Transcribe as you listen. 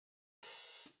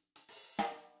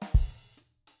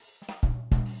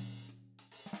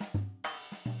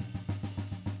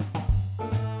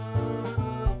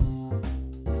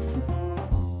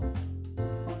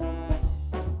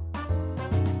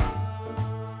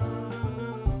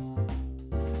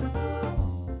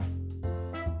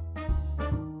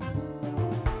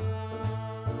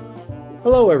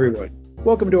Hello, everyone.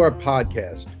 Welcome to our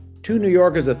podcast, Two New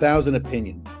Yorkers, a Thousand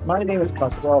Opinions. My name is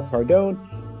Pascual Cardone,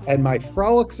 and my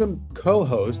frolicsome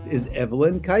co-host is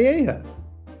Evelyn Calleja.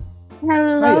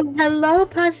 Hello, Hiya. hello,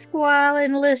 Pasquale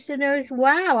and listeners.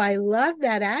 Wow, I love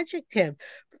that adjective.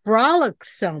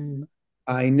 Frolicsome.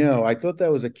 I know. I thought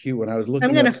that was a cute one. I was I'm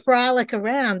looking going to up. frolic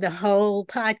around the whole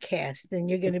podcast, and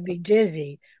you're going to be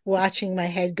dizzy watching my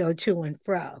head go to and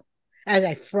fro as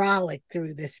I frolic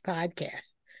through this podcast.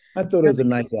 I thought it was a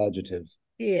nice adjective.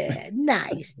 Yeah,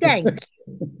 nice. Thank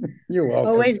you. You're welcome.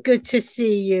 Always good to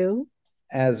see you.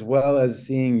 As well as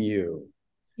seeing you. So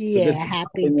Yeah, this is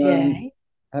happy dropping on day.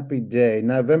 Happy Day,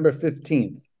 November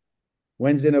 15th.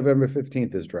 Wednesday, November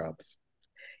 15th is drops.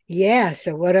 Yeah,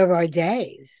 so what are our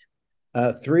days?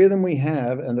 Three of them we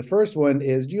have. And the first one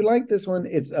is, do you like this one?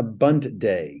 It's a Bundt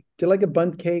Day. Do you like a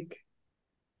Bundt cake?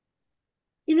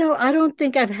 I don't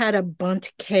think I've had a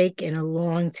bundt cake in a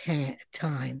long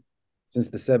time. Since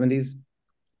the 70s?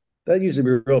 That used to be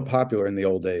real popular in the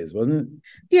old days, wasn't it?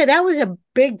 Yeah, that was a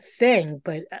big thing,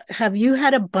 but have you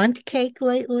had a bundt cake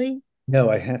lately? No,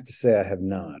 I have to say I have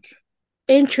not.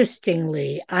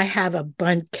 Interestingly, I have a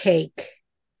bundt cake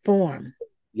form.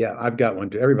 Yeah, I've got one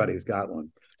too. Everybody's got one.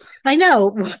 I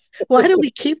know. Why do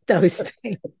we keep those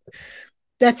things?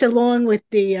 That's along with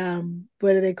the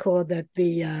what do they call that?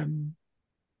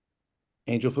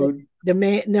 Angel The, food?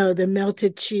 the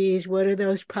melted cheese. What are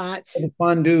those pots? The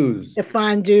fondues. The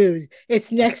fondues.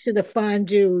 It's next to the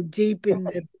fondue deep in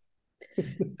the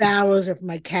bowels of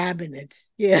my cabinets.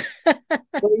 Yeah. Well,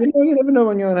 you never know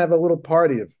when you're gonna have a little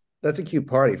party. If that's a cute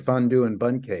party, fondue and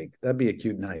bun cake. That'd be a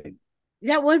cute night.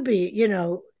 That would be,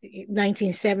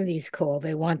 1970s call.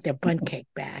 They want their bundt cake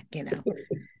back.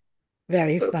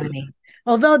 Very funny.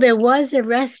 Although there was a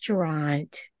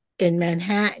restaurant in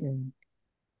Manhattan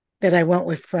that I went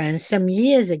with friends some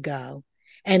years ago,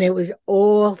 and it was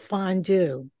all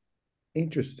fondue.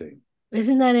 Interesting.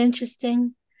 Isn't that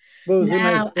interesting? Well, it was a nice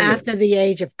Now, dinner. after the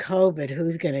age of COVID,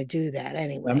 who's going to do that I'm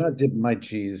anyway? not dipping my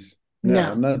cheese.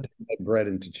 No, I'm No, not dipping my bread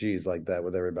into cheese like that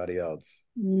with everybody else.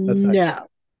 That's not good. no.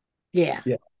 Yeah.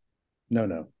 Yeah, no,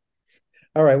 no.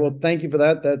 All right. Well, thank you for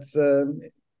that. That's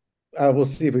we'll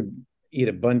see if we eat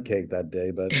a bun cake that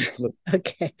day. But look,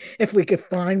 Okay. If we could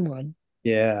find one.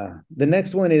 yeah. The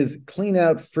next one is clean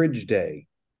out fridge day.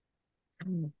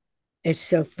 It's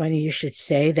so funny you should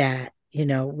say that,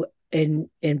 in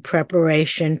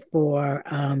preparation for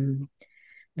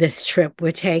this trip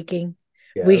we're taking.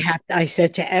 Yes. I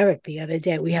said to Eric the other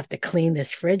day, we have to clean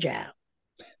this fridge out.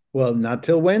 Well, not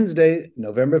till Wednesday,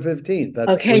 November 15th. That's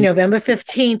Okay, when November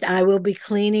 15th, I will be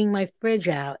cleaning my fridge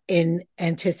out in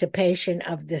anticipation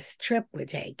of this trip we're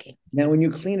taking. now when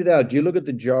you clean it out, do you look at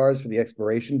the jars for the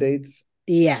expiration dates?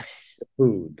 Yes.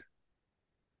 Food.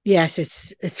 Yes,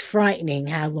 it's frightening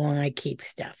how long I keep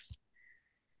stuff.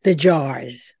 The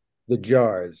jars. The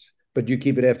jars. But you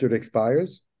keep it after it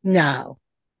expires? No.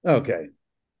 Okay.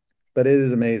 But it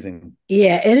is amazing.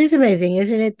 Yeah, it is amazing,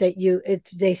 isn't it,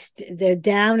 that they're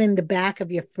down in the back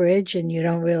of your fridge and you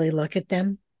don't really look at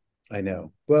them. I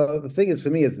know. Well, the thing is for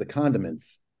me, it's the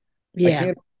condiments. I Yeah,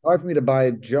 can't hard for me to buy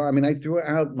a jar. I mean, I threw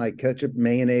out my ketchup,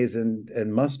 mayonnaise, and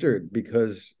mustard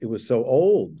because it was so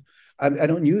old. I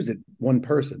don't use it one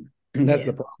person. That's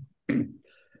yeah. the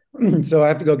problem. So I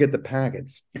have to go get the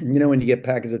packets. You know, when you get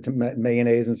packets of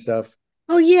mayonnaise and stuff,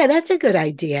 Oh, yeah, that's a good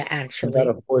idea, I got actually.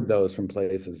 to hoard those from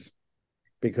places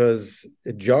because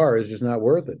a jar is just not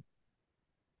worth it.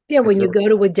 Yeah, I when you throw go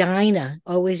to a diner,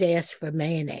 always ask for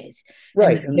mayonnaise and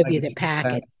right, they'll and then give I you can the take the packet.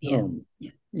 packets Yeah. home.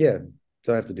 Yeah,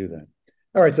 so I have to do that.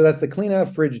 All right, so that's the clean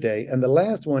out fridge day, and the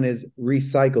last one is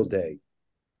recycle day.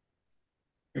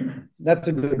 That's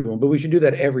a good one, but we should do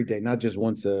that every day, not just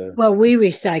once a. Well, we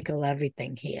recycle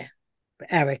everything here,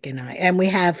 Eric and I, and we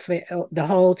have for the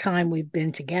whole time we've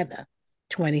been together,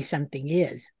 20 something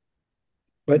years.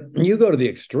 But you go to the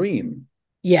extreme.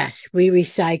 Yes, we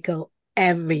recycle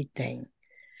everything.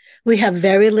 We have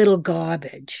very little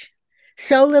garbage.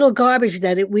 So little garbage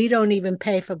that we don't even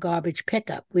pay for garbage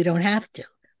pickup. We don't have to.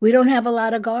 We don't have a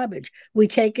lot of garbage. We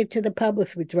take it to the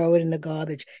Publix, we throw it in the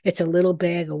garbage. It's a little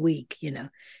bag a week,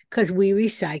 because we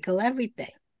recycle everything.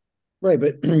 Right,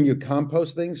 but you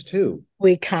compost things too.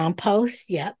 We compost,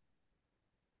 yep.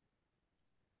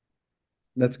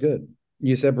 That's good.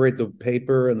 You separate the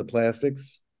paper and the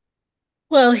plastics.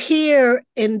 Well, here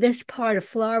in this part of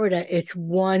Florida, it's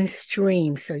one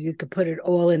stream, so you could put it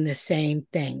all in the same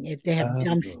thing. They have Oh,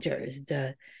 dumpsters,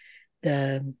 the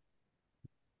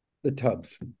the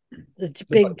tubs. it's The,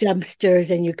 big dumpsters,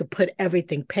 and you could put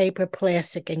everything, paper,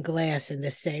 plastic, and glass in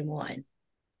the same one.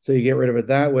 so you get rid of it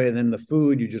that way, and then the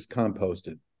food you just compost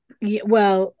it. Yeah,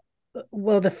 well,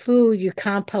 Well, the food, you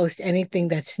compost anything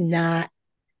that's not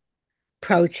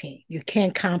protein. You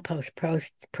can't compost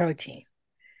protein.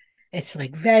 It's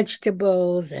like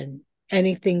vegetables and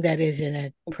anything that is in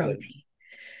a Okay. protein.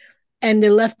 And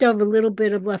the leftover, little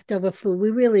bit of leftover food,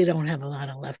 we really don't have a lot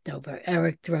of leftover.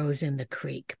 Eric throws in the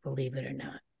creek, believe it or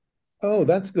not. Oh,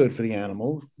 that's good for the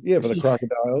animals. Yeah, for the He,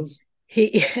 crocodiles.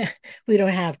 he, we don't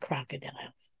have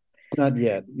crocodiles. Not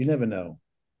yet. You never know.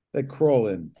 They crawl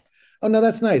in. Oh, no,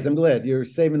 that's nice. I'm glad you're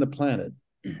saving the planet.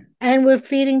 And we're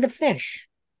feeding the fish.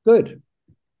 Good.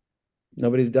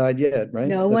 Nobody's died yet, right?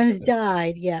 No That's one's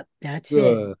died. Yep, that's it.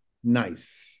 good.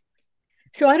 Nice.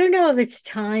 So I don't know if it's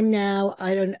time now.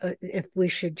 I don't know if we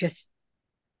should just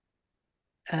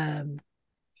um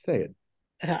Say it.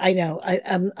 I know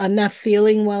I'm not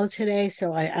feeling well today,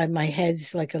 so I my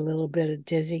head's like a little bit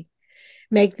dizzy.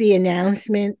 Make the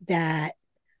announcement that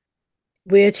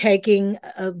we're taking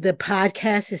the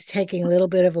podcast is taking a little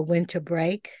bit of a winter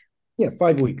break. Yeah,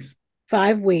 5 weeks.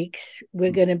 5 weeks.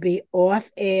 We're going to be off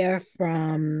air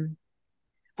from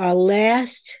our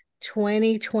last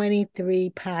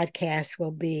 2023 podcast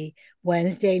will be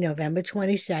Wednesday, November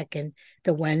 22nd,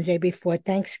 the Wednesday before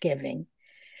Thanksgiving.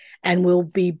 And we'll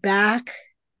be back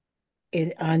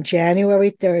on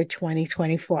January 3rd,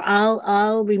 2024.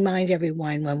 I'll remind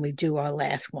everyone when we do our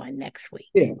last one next week.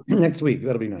 Yeah, next week.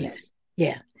 That'll be Yeah. nice.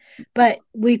 Yeah. But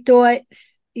we thought,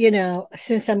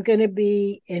 since I'm going to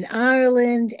be in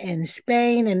Ireland and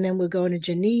Spain, and then we're going to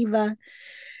Geneva,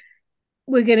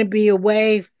 we're going to be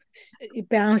away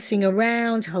bouncing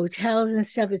around hotels and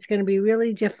stuff. It's going to be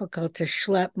really difficult to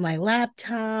schlep my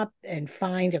laptop and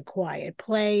find a quiet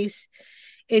place.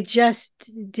 It just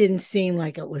didn't seem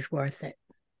like it was worth it.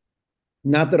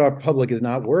 Not that our public is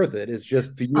not worth it. It's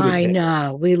just for you to I take.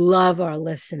 know we love our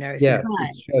listeners, Yes, but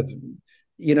it's just,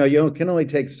 you can only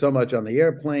take so much on the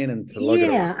airplane and to lug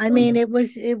it yeah, I mean, around.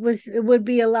 it would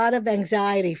be a lot of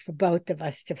anxiety for both of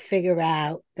us to figure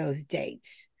out those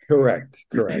dates. Correct,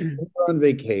 correct. We're on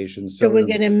vacation, So so we're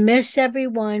going to miss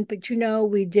everyone, but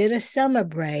we did a summer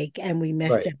break and we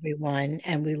missed right. everyone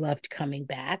and we loved coming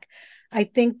back. I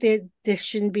think that this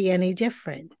shouldn't be any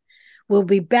different. We'll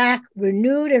be back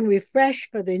renewed and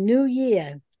refreshed for the new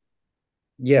year.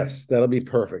 Yes, that'll be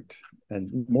perfect.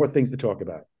 And more things to talk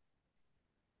about.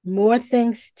 More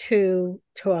things to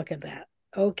talk about.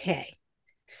 Okay.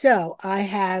 So I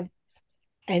have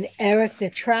an Eric the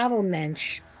Travel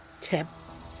Mensch tip.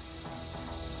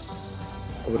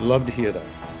 I would love to hear that.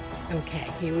 Okay,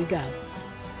 here we go.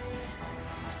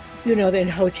 In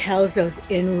hotels, those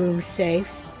in-room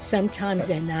safes, sometimes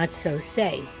they're not so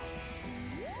safe.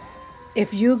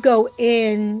 If you go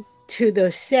in to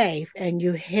the safe and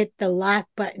you hit the lock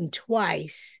button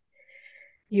twice,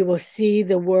 you will see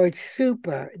the word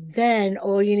super. Then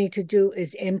all you need to do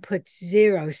is input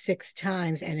 0 6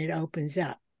 times and it opens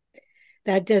up.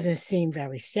 That doesn't seem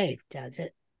very safe, does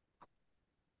it?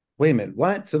 Wait a minute.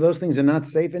 What? So those things are not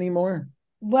safe anymore?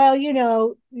 Well,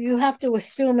 you have to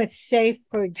assume it's safe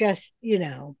for just,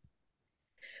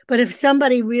 But if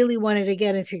somebody really wanted to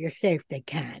get into your safe, they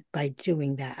can by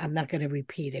doing that. I'm not going to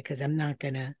repeat it because I'm not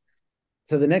going to.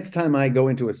 So the next time I go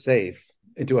into a safe,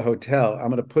 into a hotel, I'm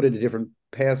going to put in a different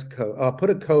passcode. I'll put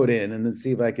a code in and then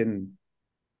see if I can,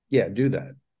 do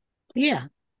that. Yeah.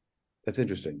 That's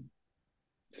interesting.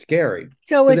 Scary.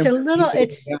 So it's a Then little, people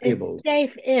it's get valuables.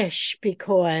 safe-ish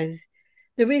because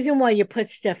the reason why you put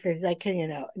stuff is like,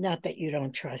 not that you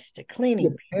don't trust the Your cleaning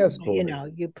people, but,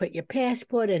 passport. you put your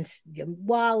passport and your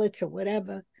wallets or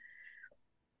whatever.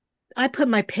 I put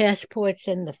my passports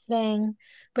in the thing,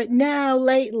 but now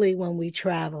lately when we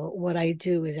travel, what I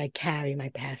do is I carry my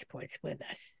passports with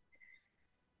us.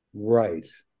 Right.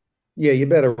 Yeah, you're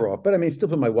better off. But I mean, still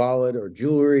put my wallet or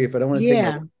jewelry. If I don't want to take my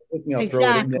Yeah, wallet with me, I'll throw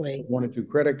it in there. exactly. 1 or 2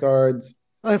 credit cards.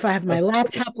 Or if I have my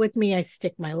laptop with me, I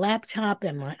stick my laptop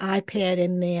and my iPad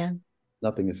in there.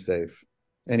 Nothing is safe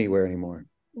anywhere anymore.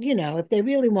 If they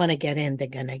really want to get in, they're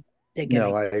gonna.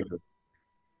 No, I agree.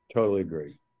 Totally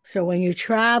agree. So when you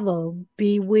travel,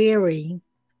 be wary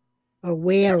or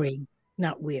wary,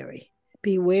 not weary.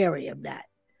 Be wary of that.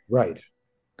 Right.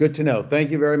 Good to know. Thank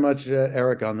you very much,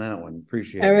 Eric, on that one.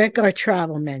 Appreciate it. Eric, our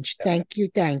travel mensch. Thank you.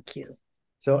 Thank you.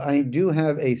 So I do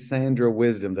have a Sandra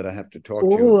wisdom that I have to talk to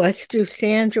you. Oh, let's do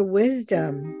Sandra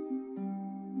Wisdom.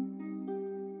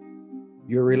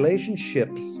 Your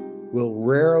relationships will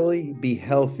rarely be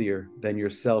healthier than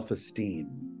your self-esteem.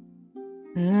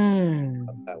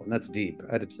 That one, that's deep.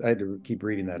 I had to keep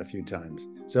reading that a few times.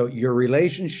 So your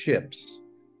relationships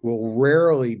will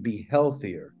rarely be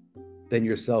healthier than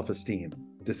your self-esteem.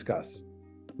 Discuss.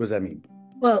 What does that mean?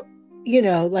 Well,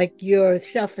 like your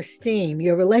self-esteem,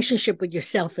 your relationship with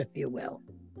yourself, if you will.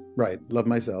 Right. Love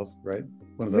myself. Right.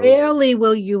 One of those. Rarely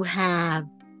will you have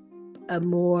a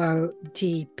more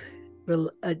deep,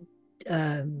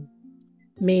 um,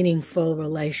 meaningful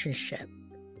relationship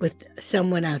with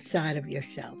someone outside of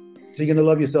yourself. So you're going to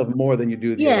love yourself more than you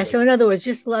do the other Yeah. way. So, in other words,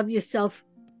 just love yourself.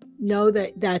 Know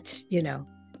that that's,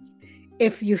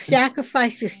 if you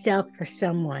sacrifice yourself for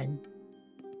someone,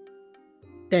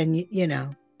 then,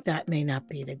 that may not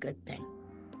be the good thing.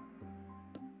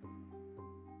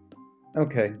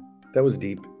 Okay. That was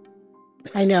deep.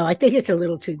 I know. I think it's a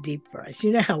little too deep for us.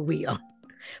 You know how we are.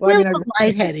 Well, I We're a mean, little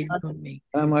lightheaded, me.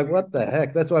 I'm like, what the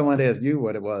heck? That's why I wanted to ask you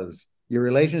what it was. Your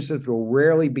relationships will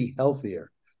rarely be healthier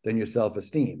than your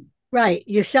self-esteem. Right.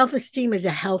 Your self esteem is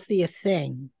a healthier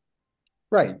thing.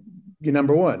 Right. You're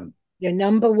number one. You're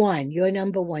number one. You're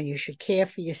number one. You should care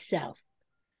for yourself.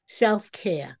 Self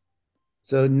care.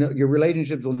 So no, your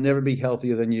relationships will never be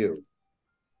healthier than you.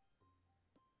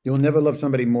 You'll never love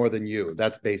somebody more than you.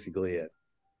 That's basically it.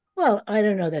 Well, I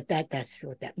don't know that's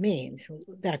what that means.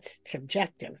 That's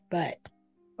subjective, but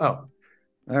Oh,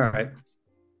 all right.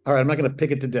 All right. I'm not going to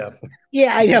pick it to death.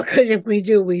 yeah, I know, because if we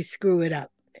do, we screw it up.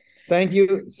 Thank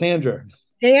you, Sandra.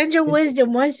 Sandra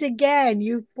Wisdom, once again,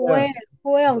 you Yeah.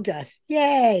 foiled us.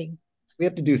 Yay. We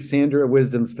have to do Sandra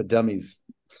Wisdoms for Dummies.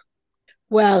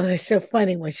 Well, it's so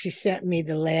funny when she sent me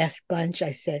the last bunch.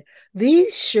 I said,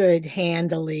 these should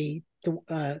handily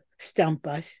stump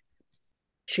us.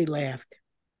 She laughed.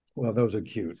 Well, those are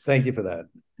cute. Thank you for that.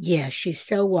 Yeah, she's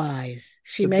so wise.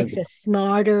 She Good makes thinking. us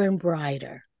smarter and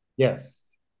brighter. Yes,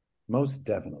 most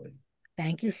definitely.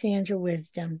 Thank you, Sandra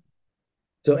Wisdom.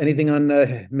 So, anything on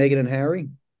Meghan and Harry?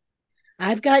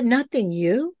 I've got nothing.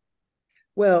 You?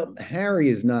 Well, Harry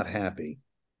is not happy,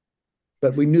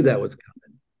 but we knew that was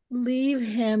coming. Leave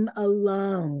him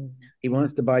alone. He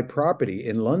wants to buy property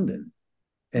in London,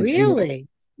 and Really?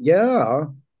 yeah,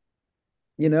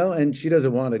 and she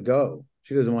doesn't want to go.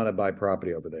 She doesn't want to buy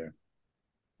property over there.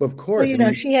 But of Well, course, I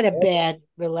mean, she had a bad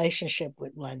relationship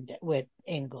with London, with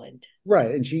England.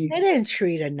 right, and They didn't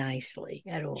treat her nicely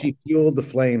at all. she fueled the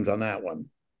flames on that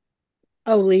one.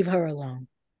 Oh, leave her alone.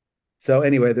 So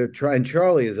anyway, they're trying.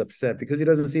 Charlie is upset because he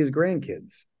doesn't see his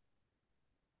grandkids.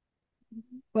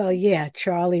 Well, yeah,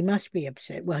 Charlie must be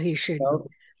upset. Well, he should. Well,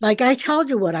 Like I told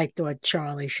you what I thought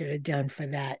Charlie should have done for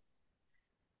the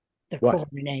what?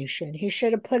 coronation. He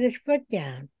should have put his foot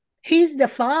down. He's the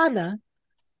father.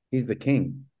 He's the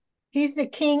king. He's the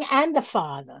king and the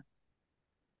father.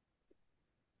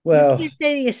 You Well, can't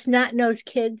say to your snot nosed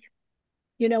kids,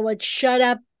 you know what? Shut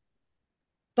up,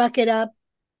 buck it up.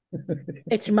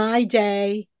 It's my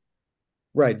day.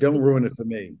 right. Don't ruin it for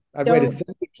me. I've waited Don't.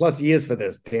 70 plus years for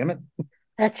this. Damn it.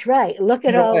 That's right. Look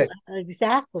at No all way.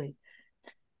 exactly.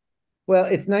 Well,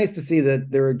 it's nice to see that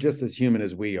they're just as human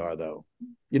as we are, though.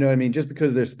 You know what I mean? Just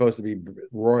because they're supposed to be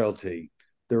royalty,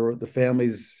 the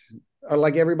families are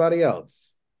like everybody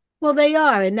else. Well, they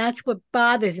are, and that's what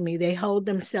bothers me. They hold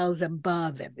themselves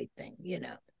above everything.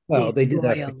 Well, These they did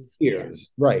that for royals. Yeah.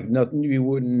 years, right? Nothing you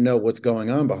wouldn't know what's going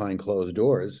on behind closed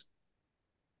doors.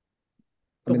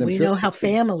 I But mean, I'm we sure, know how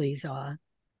families are,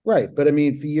 right? But I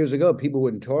mean, for years ago, people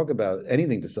wouldn't talk about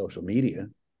anything to social media.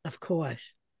 of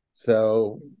course.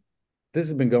 So this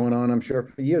has been going on, I'm sure,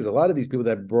 for years. A lot of these people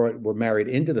that were married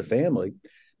into the family,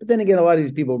 but then again, a lot of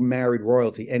these people married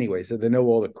royalty anyway, so they know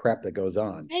all the crap that goes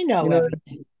on. They know You know,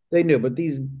 everything. they knew, but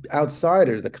these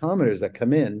outsiders, the commoners that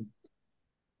come in,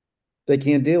 they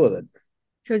can't deal with it.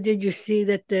 So did you see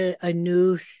that the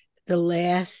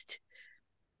last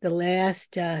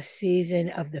season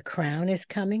of The Crown is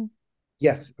coming?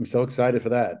 Yes, I'm so excited for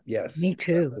that. Yes, Me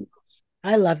too.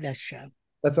 I love that show.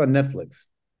 that's on Netflix.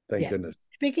 Thank Yeah. goodness.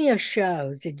 Speaking of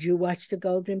shows, did you watch The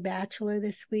Golden Bachelor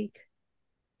this week?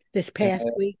 This past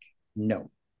week?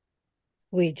 No,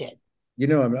 We did. I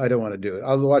don't want to do it.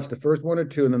 I'll watch the first one or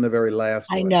two, and then the very last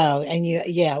I one. know. And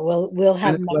yeah, we'll And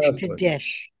have the much last to one.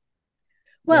 dish.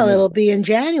 When Well, is? it'll be in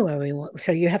January,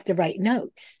 so you have to write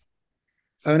notes.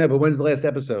 I don't know, but when's the last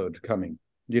episode coming?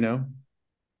 Do you know?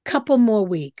 Couple more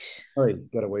weeks. All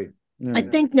right, gotta wait. All I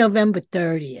right. think November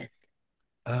 30th.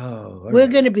 Oh, all We're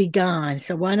right. going to be gone,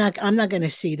 so why not? I'm not going to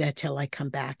see that till I come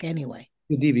back anyway.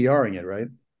 You're DVRing it, right?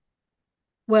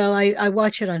 Well, I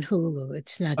watch it on Hulu.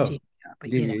 It's not Oh, DVR, but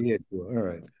DVR. Yeah, cool. All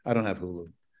right. I don't have Hulu.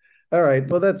 All right.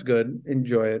 Well, that's good.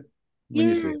 Enjoy it when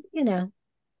you see yeah, it.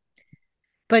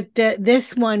 But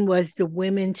this one was The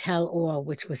Women Tell All,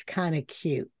 which was kind of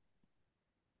cute.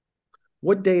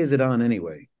 What day is it on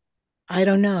anyway? I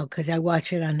don't know because I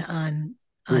watch it on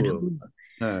Hulu. Hulu.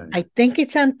 All right. I think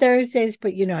it's on Thursdays,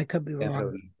 but I could be Yeah,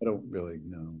 wrong. I don't really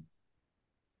know.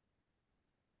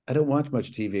 I don't watch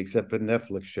much TV except for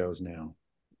Netflix shows now.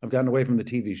 I've gotten away from the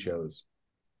TV shows.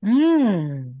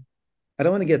 Mm. I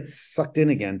don't want to get sucked in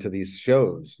again to these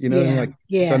shows. You know what I mean? Yeah, Like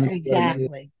yeah, Sunday,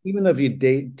 exactly. even if you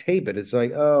tape it, it's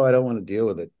like, oh, I don't want to deal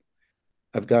with it.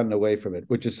 I've gotten away from it,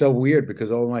 which is so weird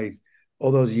because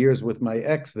all those years with my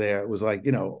ex there, it was like,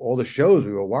 all the shows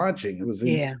we were watching,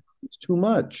 Yeah, it's too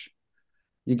much.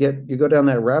 You go down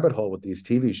that rabbit hole with these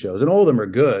TV shows, and all of them are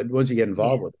good once you get yeah.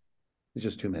 involved with it. It's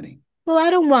just too many. Well,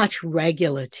 I don't watch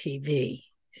regular TV,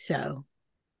 so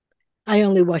I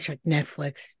only watch like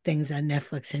Netflix, things on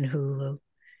Netflix and Hulu.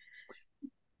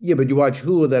 Yeah, but you watch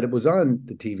Hulu that it was on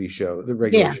the TV show, the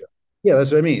regular Yeah, show. Yeah,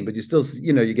 that's what I mean. But you still,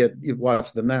 you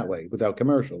watch them that way without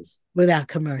commercials. without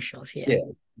commercials. Yeah. Yeah,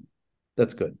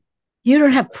 that's good. You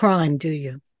don't have Prime, do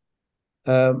you?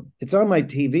 It's on my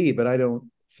TV, but I don't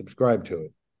subscribe to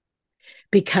it.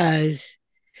 Because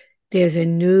there's a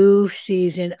new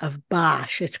season of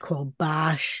Bosch. It's called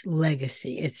Bosch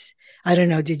Legacy. I don't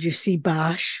know, did you see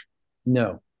Bosch?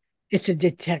 No, It's a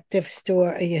detective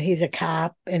story. He's a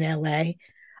cop in LA.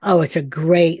 Oh, it's a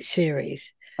great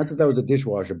series. I thought that was a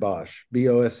dishwasher, Bosch,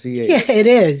 Yeah, Bosch. it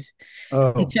is.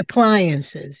 Oh, It's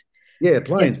appliances. yeah, This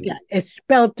appliances. guy, it's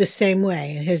spelled the same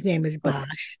way, and his name is Oh,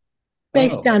 Bosch,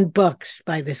 based oh, on books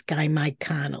by this guy, Mike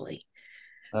Connolly.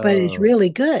 But it's oh, really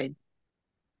good.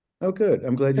 oh, good.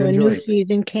 I'm glad So you're a new enjoying it.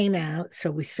 season came out,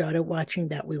 so we started watching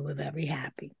that. We were very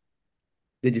happy.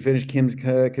 Did you finish Kim's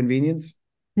Convenience?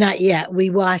 Not yet. We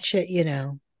watch it,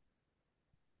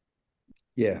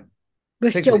 Yeah,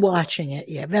 we're takes a still watching it.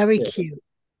 Yeah, very yeah, cute.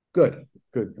 good,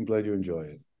 good. I'm glad you enjoy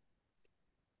it.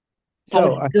 That was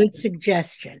So, a good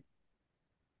suggestion.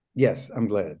 yes, I'm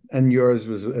glad, and yours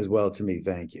was as well to me.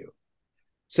 Thank you.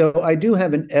 So, I do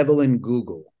have an Evelyn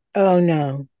Google. Oh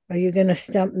no. Are you going to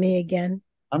stump me again?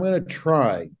 I'm going to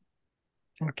try.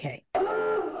 Okay.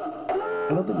 I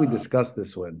don't think we discussed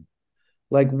this one.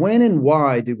 Like, when and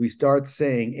why did we start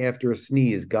saying after a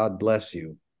sneeze, God bless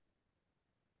you?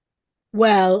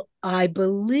 Well, I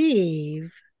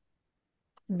believe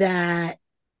that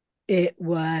it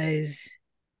was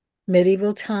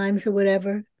medieval times or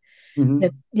whatever. That Mm-hmm.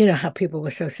 you know how people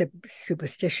were so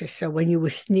superstitious. So when you were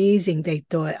sneezing, they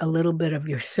thought a little bit of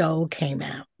your soul came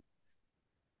out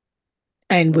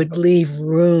and would leave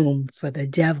room for the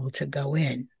devil to go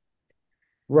in.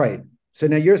 Right. So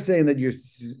now you're saying that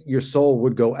your soul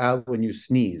would go out when you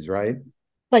sneeze, right?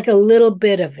 Like a little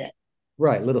bit of it,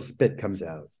 Right. Little spit comes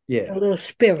out. a Yeah. little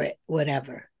spirit,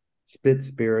 whatever. Spit,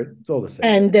 spirit, it's all the same.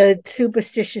 And the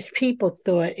superstitious people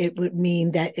thought it would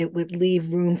mean that it would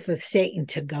leave room for Satan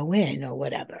to go in or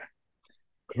whatever.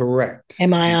 Correct.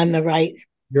 Am I on the right?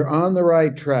 You're on the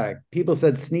right track. People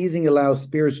said sneezing allows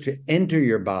spirits to enter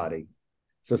your body.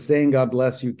 So saying God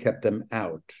bless you kept them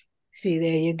out. See,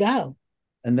 there you go.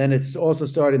 And then it's also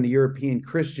started in the European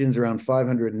Christians around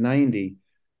 590,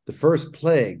 the first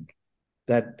plague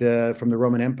that from the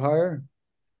Roman Empire,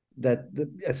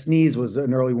 a sneeze was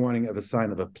an early warning of a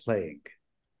sign of a plague.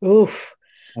 Oof.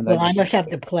 And Well, that I just, must have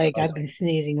the plague. I've been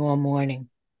sneezing all morning.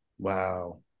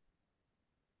 wow.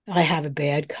 I have a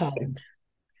bad cold.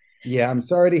 Yeah, I'm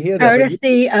sorry to hear that. But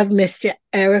Courtesy of Mr.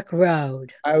 Eric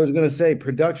Road. I was going to say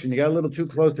production. You got a little too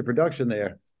close to production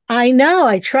there. I know.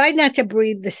 I tried not to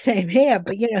breathe the same air,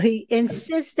 but he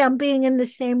insists on being in the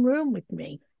same room with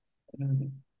me.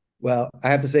 Well, I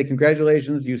have to say,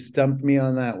 congratulations. You stumped me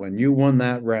on that one. You won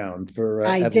that round for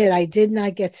I Evelyn. did. I did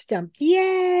not get stumped.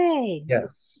 Yay.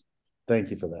 Yes. Thank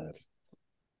you for that.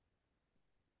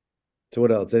 So,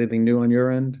 what else? Anything new on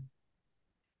your end?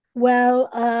 Well,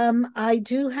 I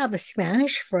do have a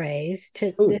Spanish phrase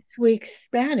to Oh, this week's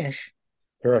Spanish.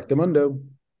 correctamundo.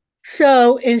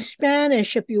 So in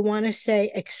Spanish, if you want to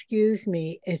say excuse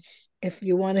me, if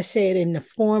you want to say it in the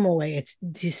formal way, it's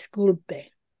disculpe.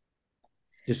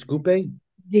 Disculpe?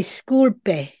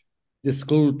 Disculpe.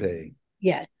 Disculpe.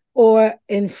 Yeah. Or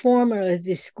informal is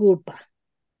disculpa.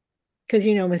 Because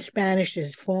in Spanish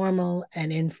there's formal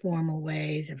and informal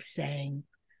ways of saying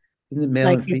Isn't it male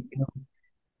like and female?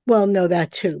 well, no,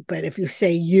 that too. But if you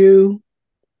say you,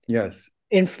 Yes.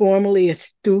 informally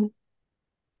it's tú,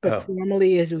 but Oh,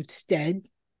 formally is usted.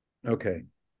 okay.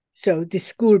 So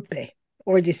disculpe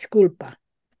or disculpa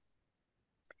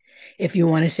if you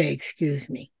want to say excuse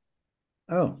me.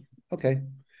 Oh, okay.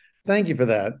 Thank you for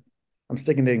that. I'm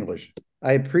sticking to English.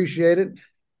 I appreciate it.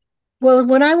 Well,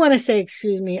 when I want to say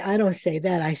excuse me, I don't say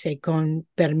that. I say con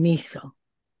permiso,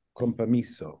 Con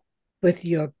permiso. with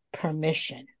your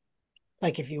permission.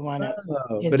 Like if you want to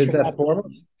Oh, but is that interrupt formal?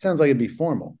 someone. Sounds like it'd be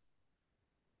formal.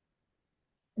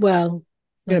 Well,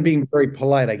 let me Being very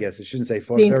polite, I guess. It shouldn't say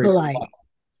formal. being Very polite. polite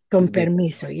Con is being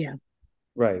permiso, yeah.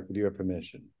 right with your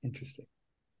permission. Interesting.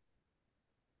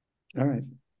 All right.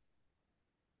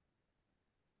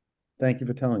 Thank you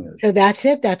for telling So us. that's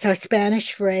it. That's our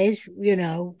Spanish phrase.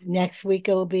 Next week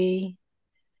it'll be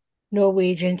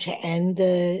Norwegian to end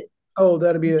Oh,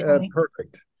 that'd the be 20.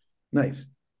 perfect. Nice.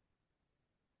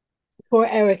 Poor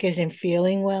Eric isn't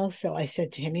feeling well, so I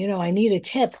said to him, I need a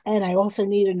tip, and I also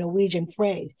need a Norwegian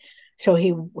phrase. So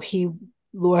he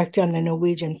worked on the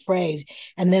Norwegian phrase,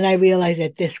 and then I realized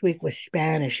that this week was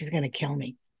Spanish. He's going to kill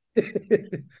me.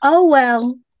 Oh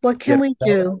well, what You can have to we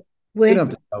tell them. do? You With don't have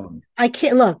to tell them. I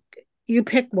can't look. You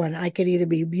pick one. I could either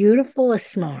be beautiful or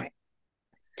smart.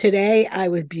 Today I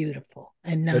was beautiful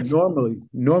and But not.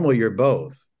 normally you're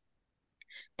both.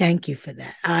 Thank you for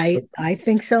that. But I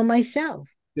think so myself.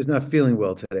 he's not feeling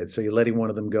well today, so you're letting one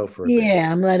of them go for a bit. Yeah,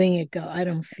 I'm letting it go. I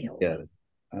don't feel well. Get it.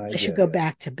 I I should get go it.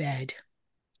 back to bed.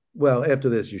 Well, after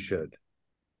this, you should.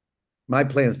 My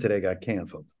plans today got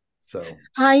canceled. So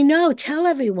I I know. Tell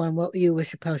everyone what you were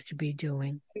supposed to be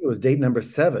doing. think it was date number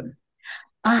 7.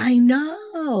 I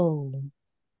know.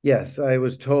 Yes, I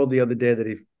was told the other day that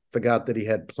he forgot that he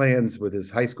had plans with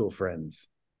his high school friends.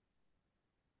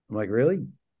 I'm like, really?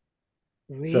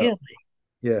 So, Really?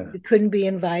 yeah, You couldn't be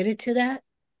invited to that?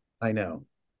 I know.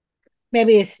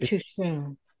 Maybe it's Is, too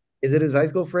soon. is it his high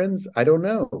school friends? I don't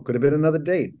know. Could have been another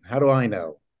date. How do I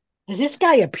know? Is this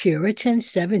guy a Puritan?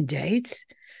 7 dates?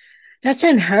 That's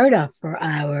unheard of for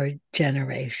our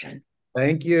generation.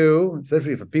 Thank you,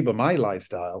 especially for people my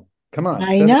lifestyle. Come on,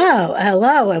 I 7. know.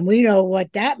 Hello. And we know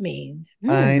what that means.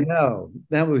 I know.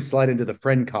 Now we slide into the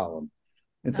friend column.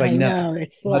 It's like, I no, know.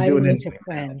 It's I'm not doing sliding into anything now.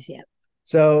 friends. Yep.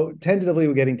 So tentatively,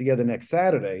 we're getting together next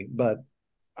Saturday, but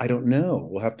I don't know.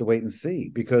 We'll have to wait and see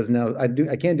because now I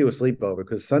can't do a sleepover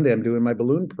because Sunday I'm doing my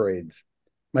balloon parades,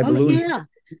 my Oh, balloon. yeah.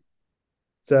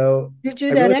 So You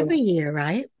do I that really every don't. year,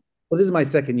 right? Well, this is my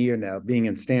second year now being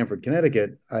in Stamford,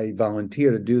 Connecticut. I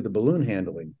volunteer to do the balloon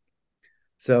handling.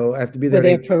 So I have to be For there at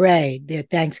their 8, parade, their yeah,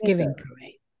 Thanksgiving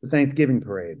parade. the Thanksgiving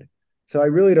parade. So I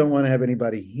really don't want to have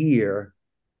anybody here.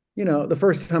 The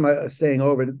first time I staying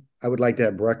over, I would like to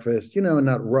have breakfast, and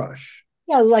not rush.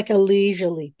 Yeah, like a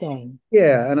leisurely thing.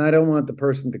 Yeah, and I don't want the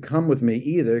person to come with me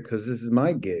either because this is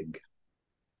my gig.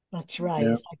 That's right.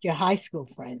 Yeah. It's like your high school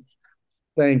friends.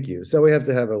 Thank you. So we have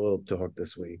to have a little talk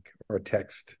this week or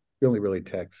text. We only really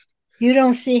text. You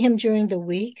don't see him during the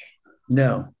week?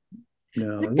 No,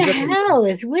 no. What the hell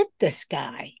is with this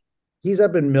guy? He's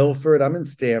up in Milford. I'm in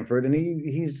Stamford, and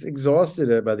he's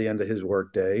exhausted by the end of his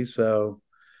workday. So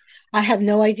I have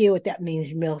no idea what that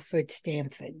means, Milford,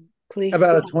 Stanford. Please,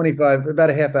 about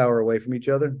a half hour away from each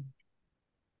other.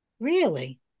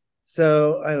 really?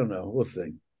 So I don't know. We'll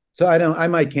see. So I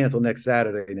might cancel next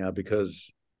Saturday now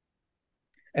because,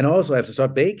 and also I have to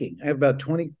start baking. I have about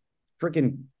 20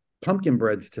 freaking pumpkin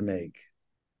breads to make.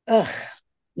 Ugh.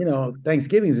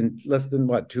 Thanksgiving's in less than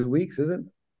what, 2 weeks, is it?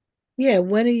 Yeah,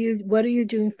 what are you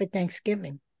doing for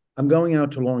Thanksgiving? I'm going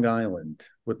out to Long Island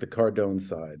with the Cardone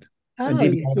side and Oh,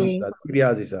 you see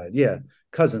DiBiase side. Yeah,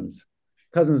 cousins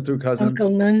through cousins.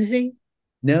 Uncle Nunzi?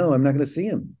 No, I'm not going to see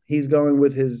him. He's going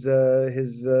with his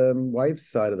wife's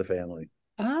side of the family.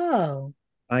 Oh,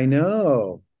 I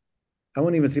know. I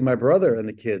won't even see my brother and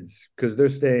the kids because they're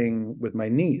staying with my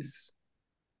niece.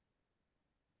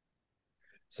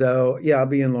 So yeah, I'll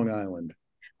be in Long Island.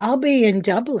 I'll be in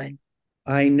Dublin.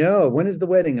 I know. When is the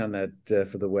wedding on that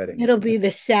for the wedding? It'll be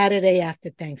the Saturday after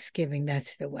Thanksgiving.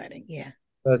 That's the wedding. Yeah.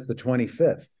 That's the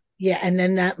 25th. Yeah. And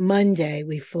then that Monday,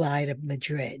 we fly to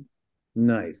Madrid.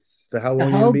 Nice. For how The long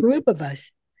are you whole going to be? group of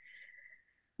us.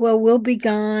 Well, we'll be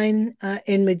gone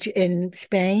in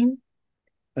Spain.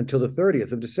 Until the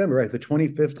 30th of December, right? The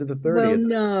 25th to the Well, 30th.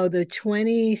 no, the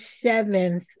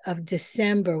 27th of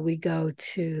December, we're going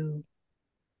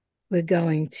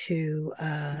to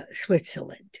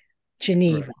Switzerland,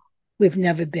 Geneva. Right. We've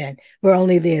never been. We're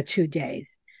only there 2 days.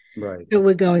 Right. So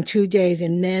we're going 2 days,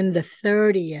 and then the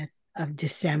 30th of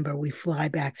December, we fly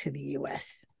back to the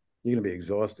US. You're going to be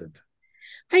exhausted.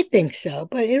 I think so,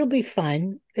 but it'll be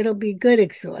fun. It'll be good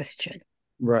exhaustion.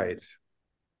 Right.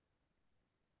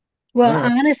 Well, All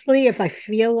right. honestly, if I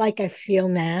feel like I feel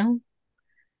now,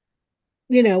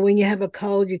 when you have a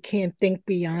cold, you can't think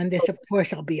beyond this. Of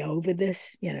course, I'll be over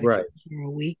this, it's Right. for a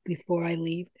week before I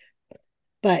leave.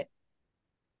 But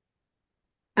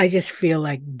I just feel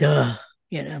like, duh.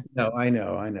 No, I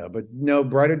know, I know. But no,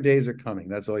 brighter days are coming.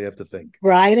 That's all you have to think.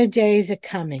 Brighter days are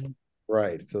coming.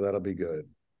 Right. So that'll be good.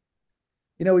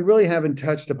 We really haven't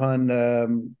touched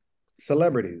upon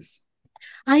celebrities.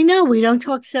 I know we don't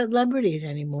talk celebrities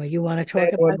anymore. You want to talk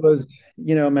What about? was,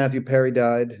 Matthew Perry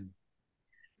died.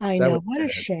 I That know. was What a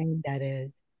sad. shame that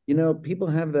is. People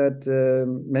have that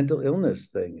mental illness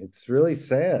thing. It's really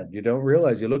sad. You don't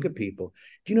realize. You look at people.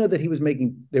 Do you know that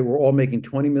they were all making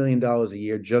 $20 million a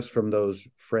year just from those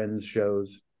Friends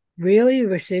shows? Really?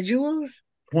 Residuals?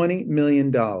 $20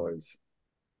 million.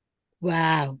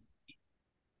 Wow.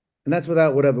 And that's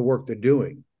without whatever work they're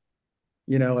doing.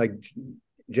 Like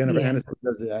Jennifer Yeah. Aniston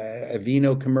does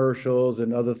Aveeno commercials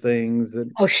and other things.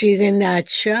 Oh, she's in that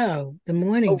show, the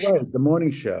morning Oh, show, right, the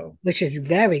morning show. which is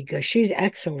very good. She's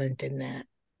excellent in that.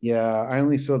 Yeah, I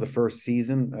only saw the first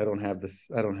season. I don't have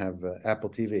this. I don't have Apple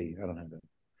TV. I don't have it.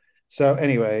 So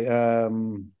anyway,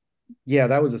 yeah,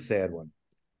 that was a sad one.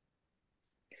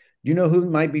 Do you know who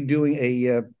might be doing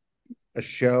a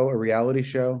show, a reality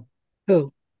show?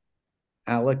 Who?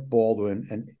 Alec Baldwin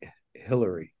and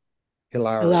Hillary.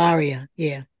 Hilary. Hilaria.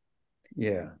 Yeah.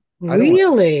 Yeah, I don't want.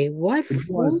 Really? What Would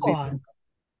you want to see for? them?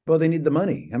 Well, they need the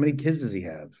money. How many kids does he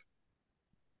have?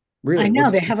 I Really? know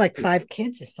What's they have like 5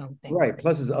 kids or something. right?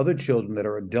 Plus his other children that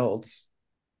are adults.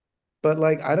 But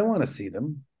like, I don't want to see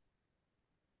them.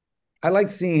 I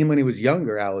liked seeing him when he was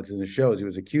younger, Alex, in the shows. He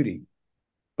was a cutie,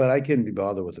 but I couldn't be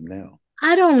bothered with him now.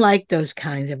 I don't like those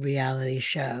kinds of reality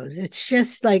shows. It's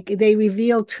just like they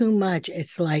reveal too much.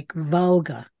 It's like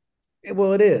vulgar.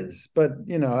 Well, it is, but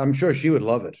I'm sure she would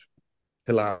love it.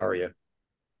 Hilaria.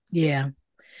 Yeah.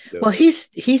 Yeah. Well, he's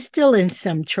still in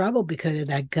some trouble because of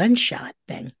that gunshot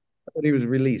thing. But he was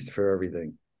released for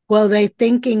everything. Well, they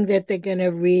thinking that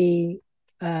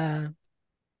uh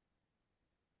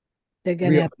they're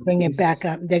gonna Reopen bring it back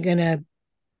cases. up. They're gonna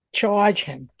charge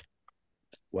him.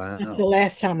 That's the Wow.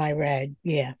 last time I read.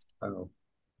 Yeah. Wow.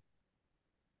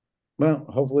 Well,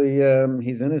 hopefully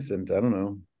he's innocent. I don't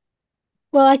know.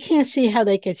 Well, I can't see how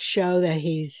they could show that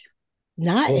he's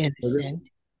not Supposed to- innocent.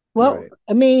 Well, Right.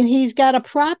 I mean, he's got a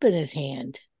prop in his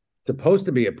hand. Supposed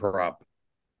to be a prop.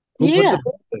 Who put Yeah. the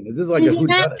prop in? This is like You a didn't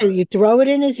have whodunit. to. You throw it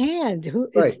in his hand. Who?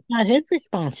 It's Right. not his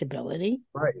responsibility.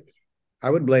 Right. I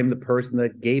would blame the person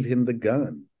that gave him the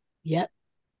gun. Yep.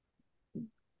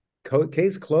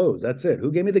 Case closed. That's it.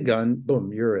 Who gave me the gun?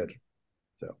 Boom, you're it.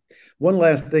 So, one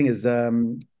last thing is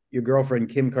your girlfriend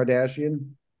Kim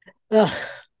Kardashian. Ugh.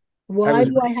 I Why was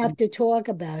do I have to talk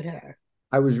about her?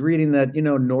 I was reading that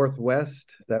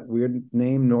Northwest, that weird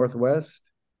name Northwest,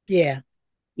 Yeah.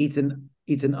 eats an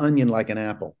onion like an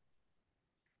apple.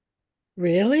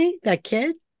 Really? That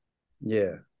kid?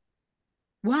 Yeah,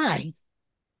 Why?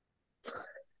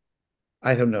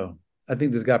 I don't know. I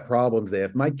think there's got problems there.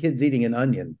 If my kid's eating an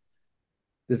onion,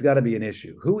 there's got to be an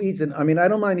issue. Who eats an? I mean, I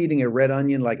don't mind eating a red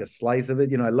onion, like a slice of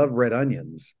it. I love red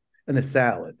onions in a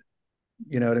salad.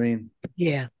 You know what I mean?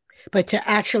 Yeah. But to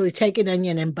actually take an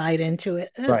onion and bite into it,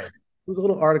 ugh, Right. There was a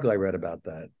little article I read about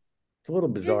that. It's a little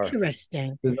bizarre.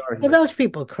 interesting. Bizarre Well, human. those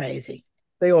people crazy.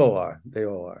 They all are. They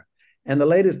all are. And the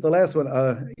last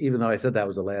one, even though I said that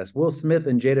was the last, Will Smith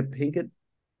and Jada Pinkett are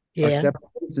Yeah.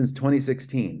 separated since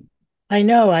 2016. I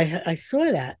know. I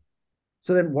saw that.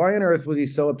 So then why on earth was he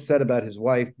so upset about his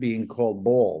wife being called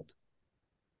bald?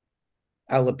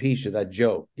 Alopecia, that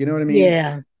joke. You know what I mean?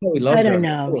 Yeah. Oh, he I loves her, don't I'm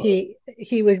know. sure.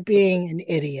 He was being an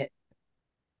idiot.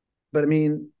 But I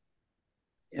mean,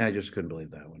 I just couldn't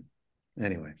believe that one.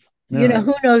 Anyway. All right.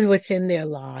 Who knows what's in their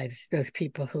lives, those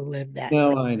people who live that way.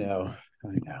 No, I know.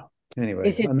 I know. Anyway,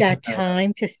 Is it on that that note,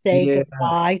 time to say yeah.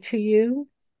 goodbye to you?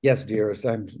 Yes, dearest.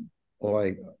 All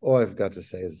I've got to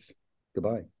say is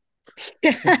goodbye.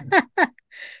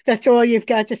 That's all you've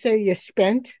got to say. You're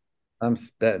spent. I'm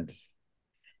spent.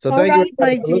 So All thank you right, my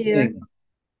everybody for dear. listening. Be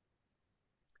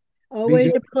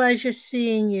Always good. a pleasure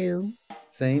seeing you.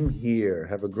 Same here.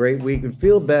 Have a great week and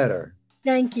feel better.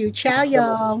 Thank you. Ciao,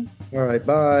 y'all. All right.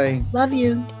 Bye. Love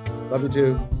you. Love you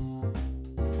too.